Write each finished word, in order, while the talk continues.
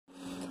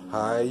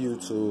Hi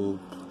YouTube,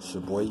 it's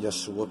your boy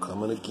Yeshua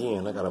coming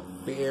again. I got a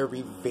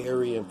very,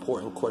 very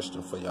important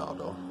question for y'all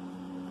though.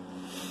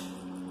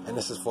 And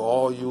this is for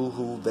all you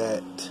who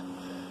that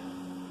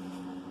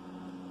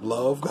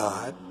love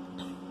God,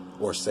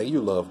 or say you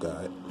love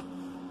God.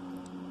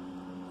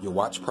 You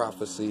watch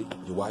prophecy,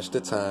 you watch the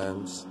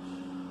times,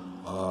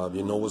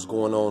 you know what's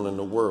going on in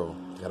the world.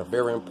 I got a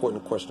very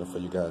important question for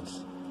you guys.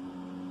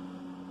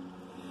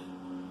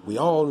 We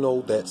all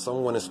know that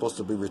someone is supposed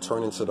to be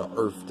returning to the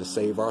earth to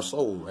save our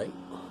soul, right?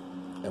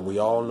 And we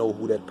all know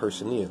who that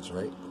person is,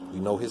 right? We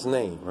know his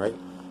name, right?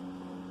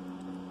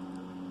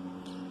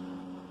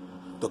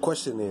 The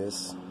question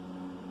is,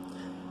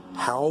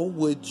 how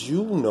would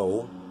you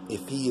know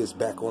if he is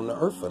back on the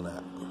earth or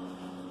not?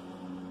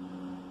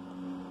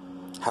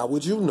 How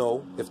would you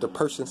know if the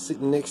person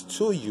sitting next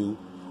to you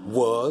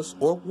was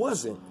or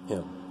wasn't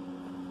him?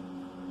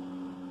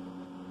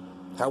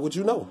 How would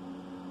you know?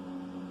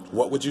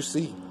 What would you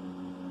see?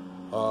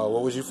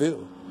 What would you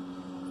feel?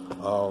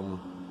 I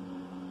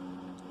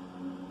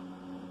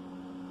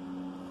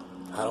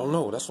don't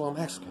know. That's what I'm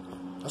asking.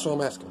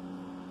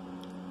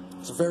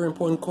 It's a very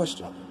important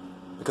question.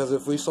 Because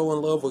if we're so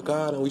in love with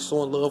God and we're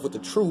so in love with the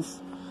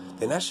truth,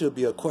 then that should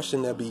be a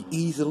question that be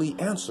easily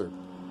answered.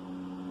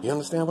 You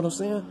understand what I'm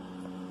saying?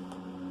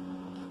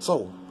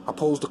 So, I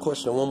posed the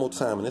question one more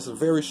time, and it's a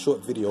very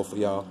short video for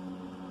y'all.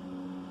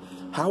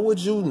 How would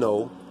you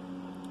know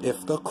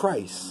if the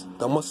Christ,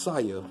 the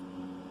Messiah,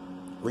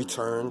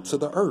 returned to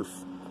the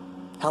earth?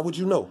 How would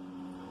you know?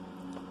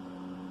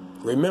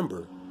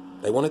 Remember,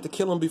 they wanted to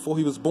kill him before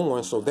he was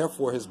born, so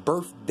therefore his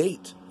birth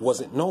date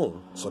wasn't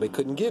known, so they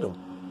couldn't get him.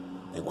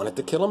 They wanted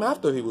to kill him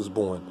after he was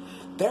born.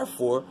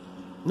 Therefore,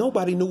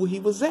 nobody knew where he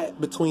was at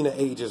between the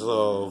ages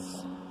of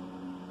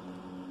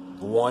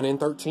 1 and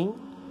 13,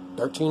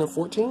 13 and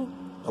 14.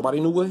 Nobody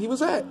knew where he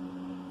was at.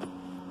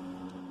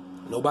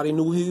 Nobody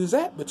knew where he was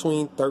at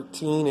between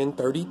 13 and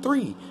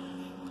 33.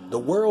 The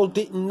world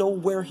didn't know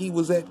where he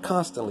was at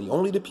constantly.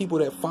 Only the people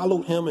that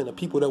followed him and the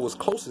people that was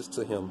closest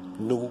to him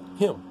knew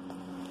him.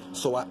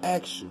 So I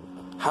ask you,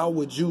 how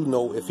would you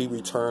know if he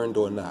returned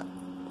or not?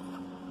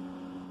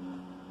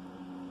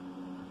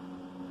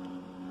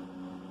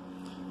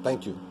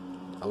 Thank you.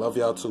 I love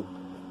y'all too.